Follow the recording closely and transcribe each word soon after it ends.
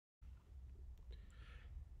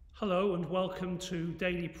Hello and welcome to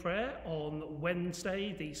daily prayer on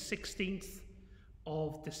Wednesday, the 16th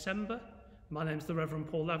of December. My name is the Reverend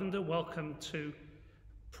Paul Lavender. Welcome to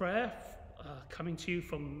prayer, coming to you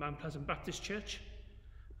from Mount Pleasant Baptist Church.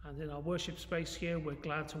 And in our worship space here, we're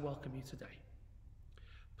glad to welcome you today.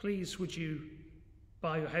 Please, would you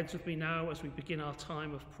bow your heads with me now as we begin our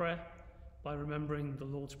time of prayer by remembering the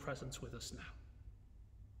Lord's presence with us now.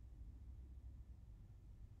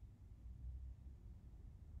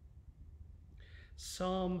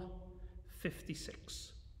 Psalm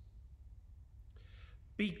 56.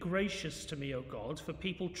 Be gracious to me, O God, for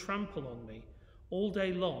people trample on me. All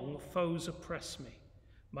day long foes oppress me.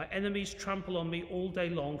 My enemies trample on me all day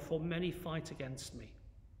long, for many fight against me.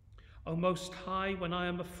 O Most High, when I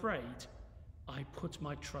am afraid, I put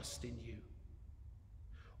my trust in you.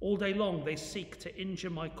 All day long they seek to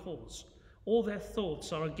injure my cause. All their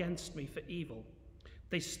thoughts are against me for evil.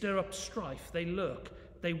 They stir up strife, they lurk,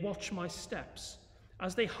 they watch my steps.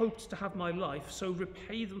 As they hoped to have my life, so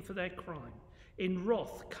repay them for their crime. In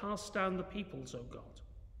wrath, cast down the peoples, O God.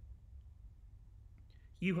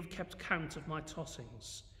 You have kept count of my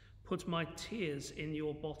tossings. Put my tears in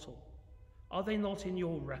your bottle. Are they not in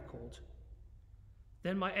your record?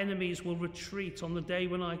 Then my enemies will retreat on the day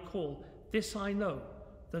when I call. This I know,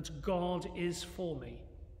 that God is for me.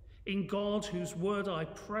 In God whose word I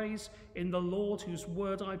praise, in the Lord whose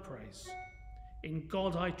word I praise. In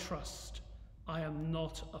God I trust. I am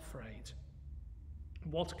not afraid.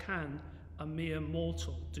 What can a mere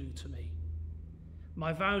mortal do to me?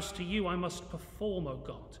 My vows to you I must perform, O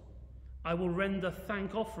God. I will render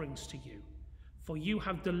thank offerings to you, for you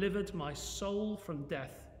have delivered my soul from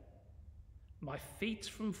death, my feet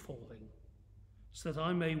from falling, so that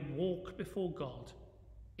I may walk before God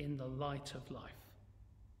in the light of life.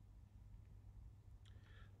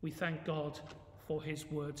 We thank God for his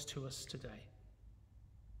words to us today.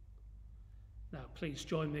 Now, please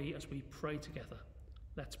join me as we pray together.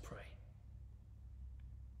 Let's pray.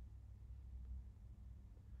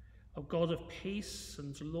 O God of peace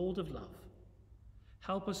and Lord of love,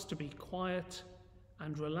 help us to be quiet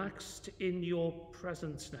and relaxed in your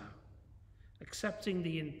presence now, accepting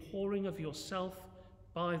the inpouring of yourself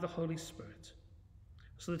by the Holy Spirit,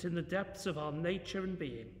 so that in the depths of our nature and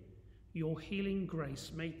being, your healing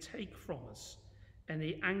grace may take from us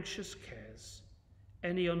any anxious cares,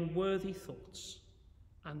 any unworthy thoughts,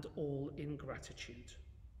 and all ingratitude.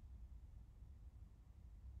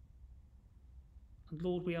 And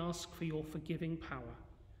Lord, we ask for your forgiving power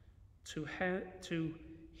to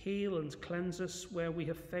heal and cleanse us where we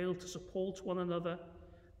have failed to support one another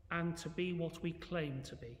and to be what we claim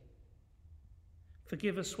to be.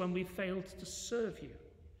 Forgive us when we failed to serve you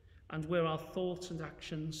and where our thoughts and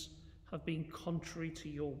actions have been contrary to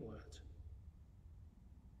your word.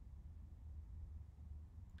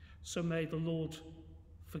 So may the Lord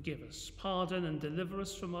forgive us, pardon and deliver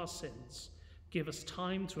us from our sins, give us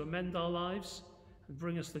time to amend our lives, and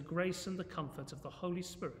bring us the grace and the comfort of the Holy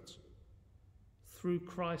Spirit. Through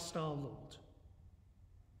Christ our Lord.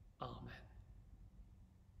 Amen.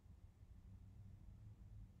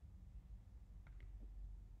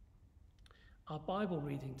 Our Bible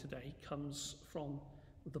reading today comes from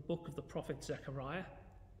the book of the prophet Zechariah,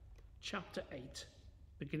 chapter 8,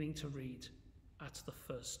 beginning to read at the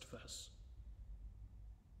first verse.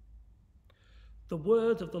 The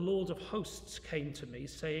word of the Lord of hosts came to me,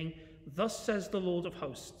 saying, Thus says the Lord of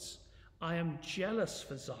hosts, I am jealous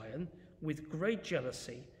for Zion with great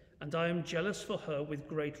jealousy, and I am jealous for her with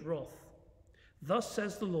great wrath. Thus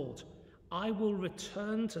says the Lord, I will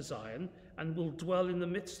return to Zion and will dwell in the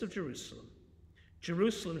midst of Jerusalem.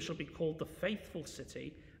 Jerusalem shall be called the faithful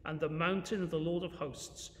city, and the mountain of the Lord of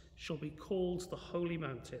hosts shall be called the holy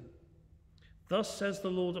mountain. Thus says the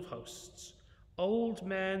Lord of hosts, old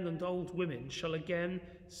men and old women shall again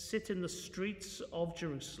sit in the streets of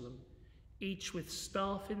Jerusalem, each with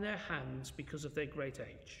staff in their hands because of their great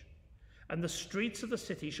age. And the streets of the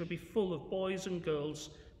city shall be full of boys and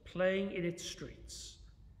girls playing in its streets.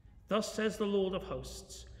 Thus says the Lord of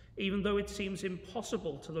hosts, even though it seems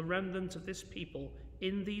impossible to the remnant of this people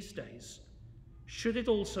in these days, should it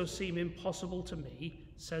also seem impossible to me,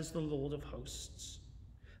 says the Lord of hosts.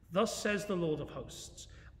 Thus says the Lord of hosts,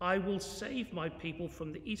 I will save my people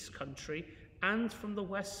from the east country and from the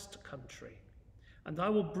west country, and I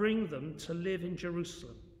will bring them to live in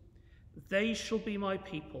Jerusalem. They shall be my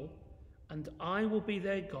people, and I will be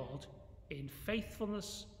their God in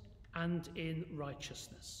faithfulness and in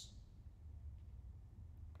righteousness.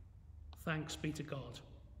 Thanks be to God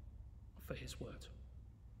for his word.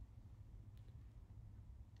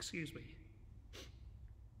 Excuse me.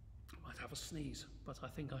 I might have a sneeze, but I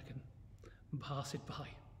think I can pass it by.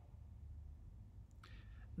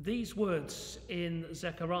 These words in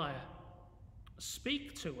Zechariah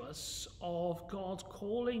speak to us of God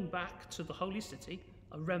calling back to the holy city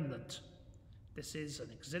a remnant. This is an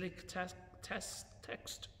exilic text,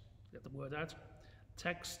 get the word out,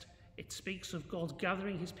 text. It speaks of God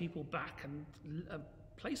gathering his people back and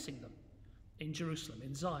placing them in Jerusalem,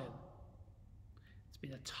 in Zion. It's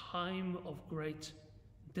been a time of great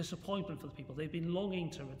disappointment for the people. They've been longing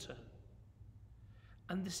to return.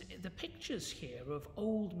 And the pictures here of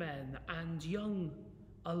old men and young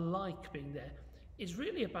alike being there is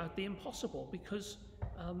really about the impossible, because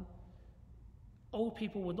old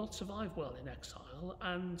people would not survive well in exile,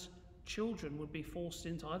 and children would be forced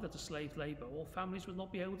into either to slave labour, or families would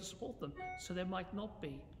not be able to support them, so there might not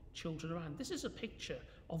be children around. This is a picture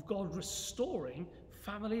of God restoring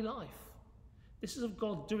family life. This is of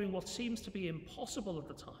God doing what seems to be impossible at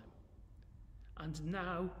the time. And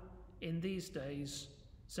now, in these days,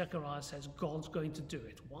 Zechariah says God's going to do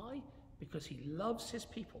it. Why? Because he loves his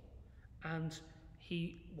people, and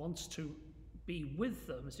he wants to be with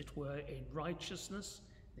them, as it were, in righteousness,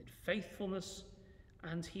 in faithfulness,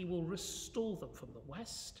 and he will restore them from the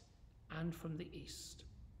west and from the east.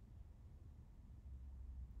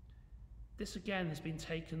 This again has been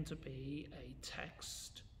taken to be a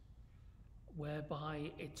text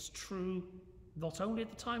whereby it's true not only at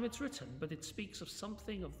the time it's written, but it speaks of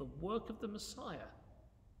something of the work of the Messiah,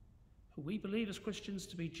 who we believe as Christians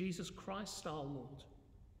to be Jesus Christ our Lord,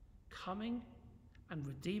 coming and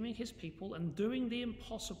redeeming his people and doing the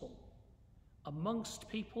impossible amongst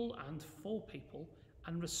people and for people,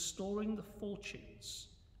 and restoring the fortunes,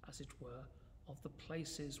 as it were, of the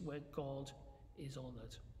places where God is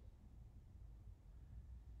honoured.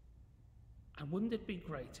 And wouldn't it be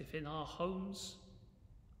great if in our homes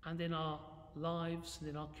and in our lives and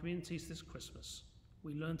in our communities this Christmas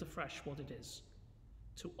we learned afresh what it is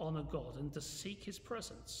to honour God and to seek his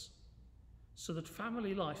presence, so that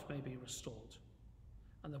family life may be restored,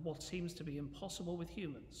 and that what seems to be impossible with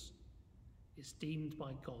humans is deemed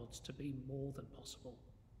by God to be more than possible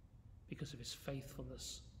because of his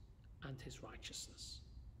faithfulness and his righteousness.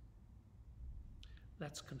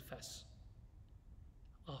 Let's confess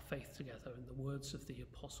our faith together in the words of the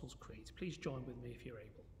Apostles' Creed. Please join with me if you're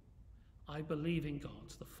able. I believe in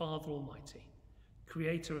God, the Father Almighty,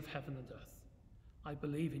 creator of heaven and earth. I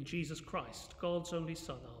believe in Jesus Christ, God's only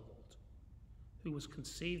Son, our Lord, who was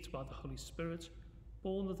conceived by the Holy Spirit,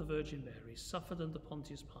 born of the Virgin Mary, suffered under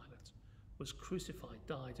Pontius Pilate, was crucified,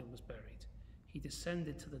 died, and was buried. He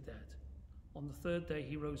descended to the dead. On the third day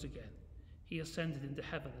he rose again. He ascended into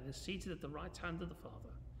heaven and is seated at the right hand of the Father,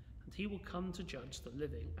 and he will come to judge the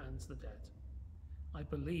living and the dead. I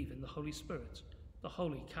believe in the Holy Spirit, the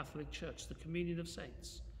Holy Catholic Church, the communion of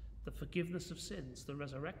saints, the forgiveness of sins, the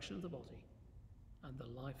resurrection of the body, and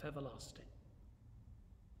the life everlasting.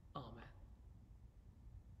 Amen.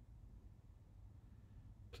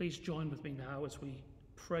 Please join with me now as we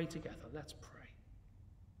pray together. Let's pray.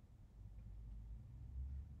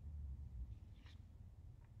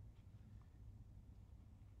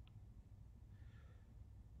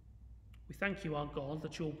 We thank you, our God,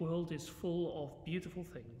 that your world is full of beautiful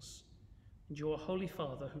things, and you are Holy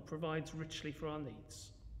Father who provides richly for our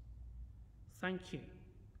needs. Thank you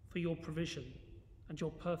for your provision and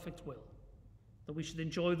your perfect will, that we should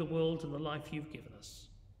enjoy the world and the life you've given us.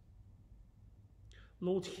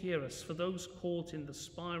 Lord, hear us for those caught in the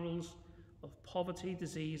spirals of poverty,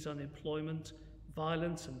 disease, unemployment,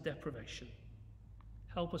 violence, and deprivation.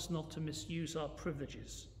 Help us not to misuse our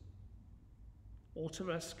privileges or to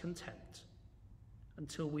rest content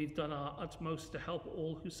until we've done our utmost to help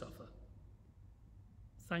all who suffer.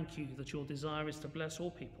 Thank you that your desire is to bless all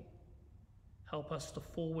people. Help us to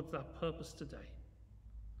forward that purpose today.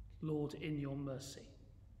 Lord, in your mercy,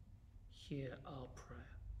 hear our prayer.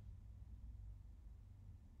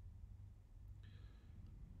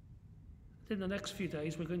 In the next few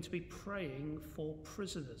days, we're going to be praying for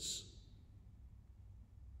prisoners,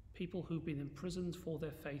 people who've been imprisoned for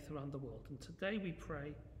their faith around the world. And today we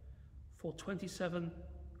pray for 27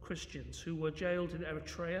 Christians who were jailed in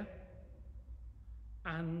Eritrea,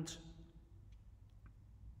 and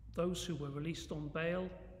those who were released on bail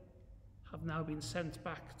have now been sent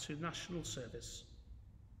back to national service.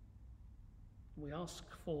 We ask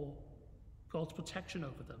for God's protection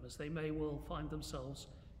over them, as they may well find themselves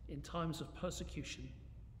in times of persecution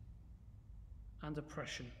and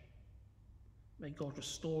oppression. May God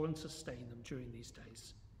restore and sustain them during these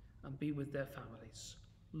days and be with their families.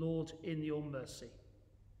 Lord, in your mercy,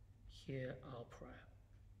 hear our prayer.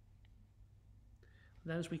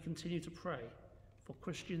 And then as we continue to pray for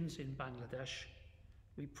Christians in Bangladesh,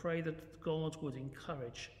 we pray that God would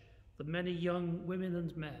encourage the many young women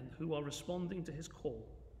and men who are responding to his call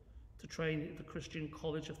to train at the Christian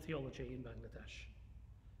College of Theology in Bangladesh.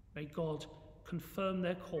 May God confirm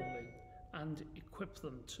their calling and equip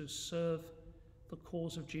them to serve the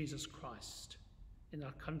cause of Jesus Christ in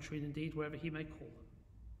our country and indeed wherever he may call them.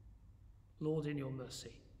 Lord, in your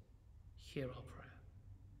mercy, hear our prayer.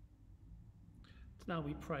 Now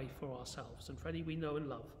we pray for ourselves and for any we know and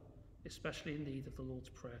love, especially in need of the Lord's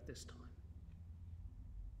Prayer at this time.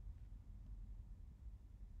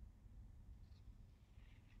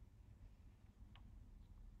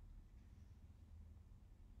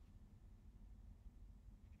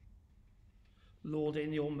 Lord,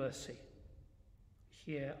 in your mercy,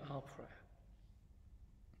 hear our prayer.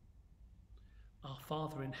 Our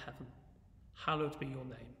Father in heaven, hallowed be your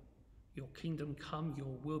name. Your kingdom come,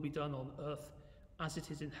 your will be done on earth as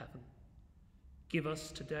it is in heaven. Give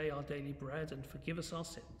us today our daily bread and forgive us our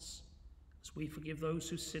sins, as we forgive those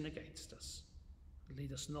who sin against us. And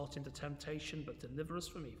lead us not into temptation, but deliver us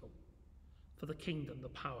from evil. For the kingdom, the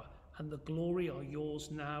power, and the glory are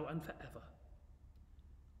yours now and forever.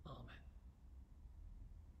 Amen.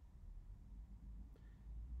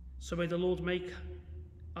 So may the Lord make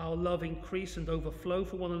our love increase and overflow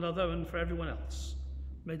for one another and for everyone else.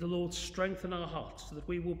 May the Lord strengthen our hearts so that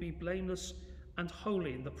we will be blameless and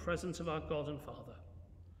holy in the presence of our God and Father.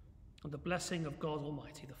 And the blessing of God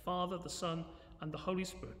Almighty, the Father, the Son, and the Holy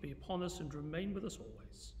Spirit be upon us and remain with us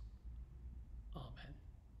always. Amen.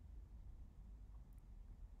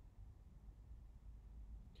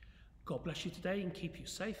 God bless you today and keep you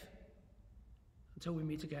safe. Until we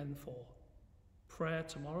meet again for prayer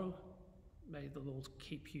tomorrow, may the Lord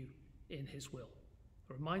keep you in his will.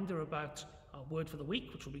 A reminder about our word for the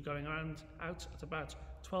week, which will be going out at about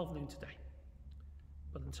 12 noon today.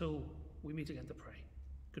 But until we meet again to pray,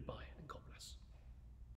 goodbye.